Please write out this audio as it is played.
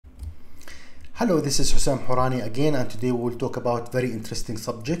Hello, this is Hussam Hourani again, and today we will talk about very interesting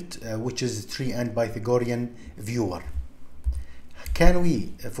subject, which is tree and Pythagorean viewer. Can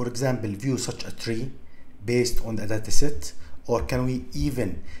we, for example, view such a tree based on a data set, or can we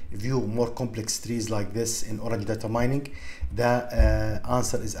even view more complex trees like this in Orange data mining? The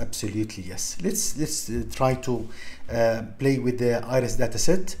answer is absolutely yes. Let's try to play with the iris data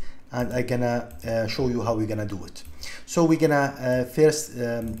set, and I'm gonna show you how we're gonna do it. So we're gonna first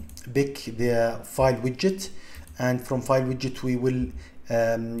pick the file widget, and from file widget we will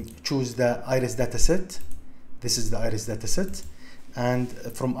choose the iris dataset. This is the iris dataset, and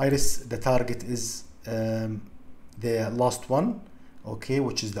from iris the target is the last one, okay,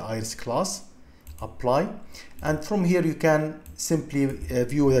 which is the iris class. Apply, and from here you can simply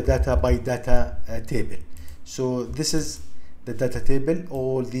view the data by data table. So this is the data table.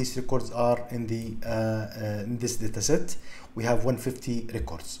 All these records are in the in this data set. We have 150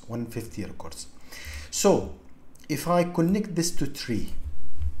 records. So if I connect this to tree,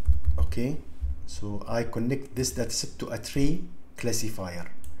 okay, so I connect this data set to a tree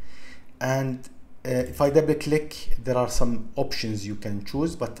classifier, and if I double click, there are some options you can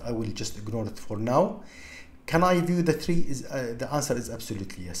choose, but I will just ignore it for now. Can I view the tree? The answer is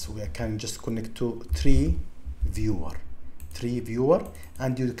absolutely yes. So I can just connect to tree viewer,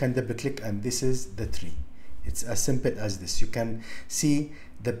 and you can double click, and this is the tree. It's as simple as this. You can see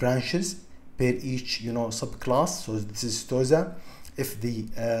the branches per each subclass. So this is stoza. If the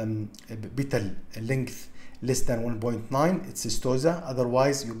petal length less than 1.9, it's stoza.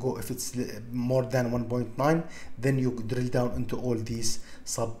 Otherwise you go, if it's more than 1.9, then you drill down into all these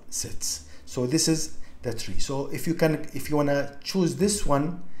subsets. So this is the tree. So if you wanna choose this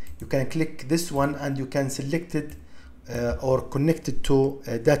one, you can click this one, and you can select it or connect it to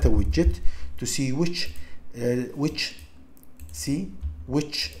a data widget to see which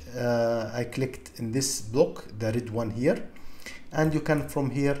I clicked in this block, the red one here, and you can from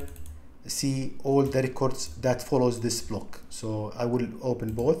here see all the records that follows this block. So I will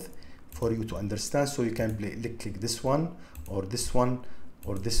open both for you to understand. So you can click this one, or this one,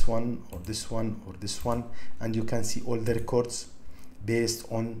 or this one, or this one, or this one, and you can see all the records based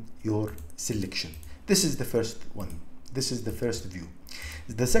on your selection. This is the first one. This is the first view.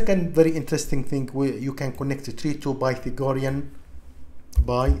 The second very interesting thing, you can connect a tree to Pythagorean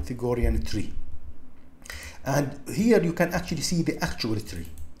tree, and here you can actually see the actual tree.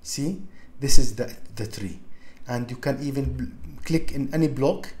 See, this is the tree, and you can even click in any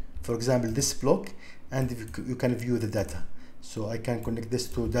block, for example this block, and you can view the data. So I can connect this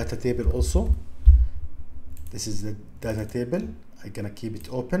to data table also. This is the data table. I'm gonna keep it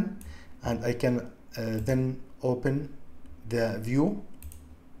open, and I can then open the view.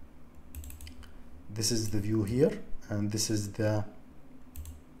 This is the view here, and this is the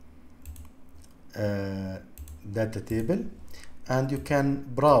data table, and you can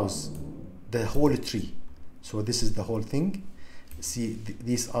browse the whole tree. So this is the whole thing. See,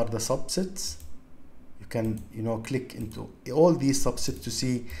 these are the subsets. You can click into all these subsets to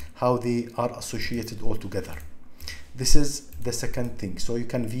see how they are associated all together. This is the second thing. So you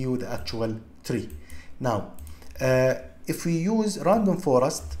can view the actual tree. Now if we use random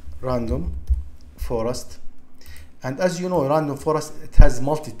forest, and as you know, random forest, it has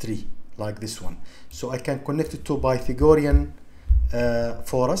multi-tree like this one. So I can connect it to Pythagorean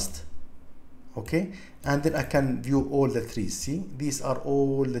forest, okay, and then I can view all the trees. See, these are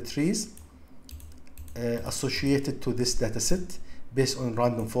all the trees associated to this data set based on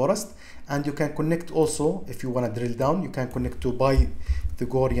random forest. And you can connect also, if you want to drill down, you can connect to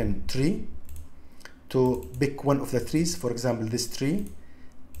Pythagorean tree to pick one of the trees, for example this tree,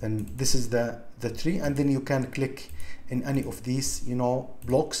 and this is the tree, and then you can click in any of these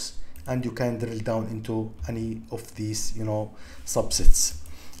blocks, and you can drill down into any of these subsets.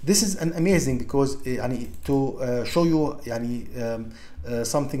 This is an amazing, because to show you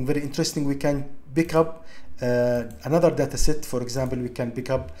something very interesting, we can pick up another data set. For example, we can pick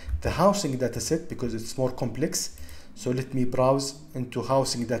up the housing data set because it's more complex. So let me browse into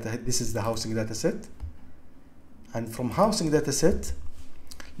housing data. This is the housing data set, and from housing data set,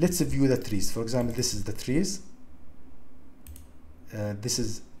 let's view the trees. For example, this is the trees. This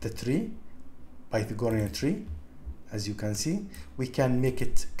is the tree, Pythagorean tree. As you can see, we can make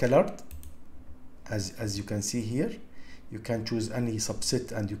it colored. As you can see here, you can choose any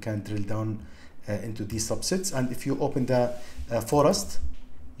subset, and you can drill down into these subsets. And if you open the forest,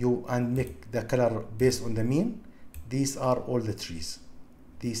 and make the color based on the mean, these are all the trees.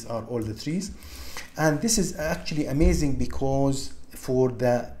 And this is actually amazing, because for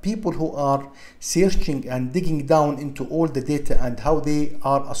the people who are searching and digging down into all the data and how they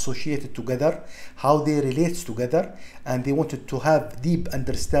are associated together, how they relate together, and they wanted to have deep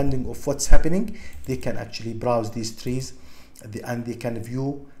understanding of what's happening. They can actually browse these trees and they can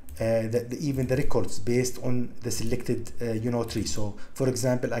view even the records based on the selected tree. So for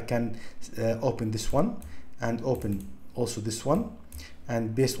example, I can open this one and open also this one,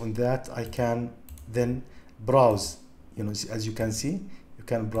 and based on that I can then browse. As you can see, you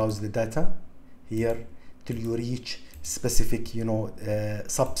can browse the data here till you reach specific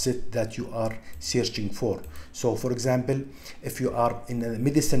subset that you are searching for. So for example, if you are in the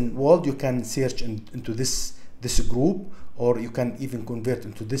medicine world, you can search into this group, or you can even convert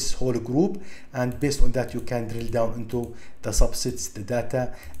into this whole group, and based on that you can drill down into the subsets, the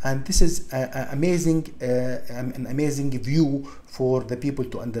data, and this is an amazing view for the people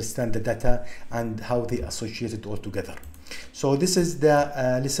to understand the data and how they associate it all together. So this is the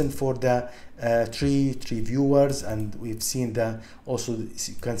lesson for the tree viewers, and we've seen also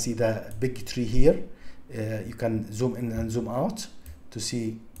you can see the big tree here. You can zoom in and zoom out to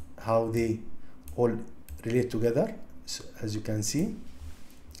see how they all relate together. So as you can see,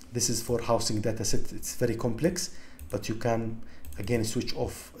 this is for housing data set. It's very complex, but you can again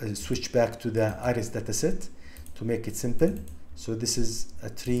switch back to the iris data set to make it simple. So this is a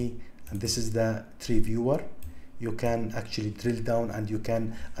tree and this is the tree viewer. You can actually drill down and you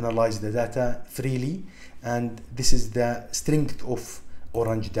can analyze the data freely, and this is the strength of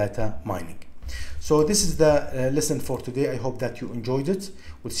Orange data mining. So this is the lesson for today. I hope that you enjoyed it.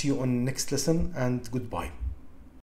 We'll see you on next lesson, and goodbye.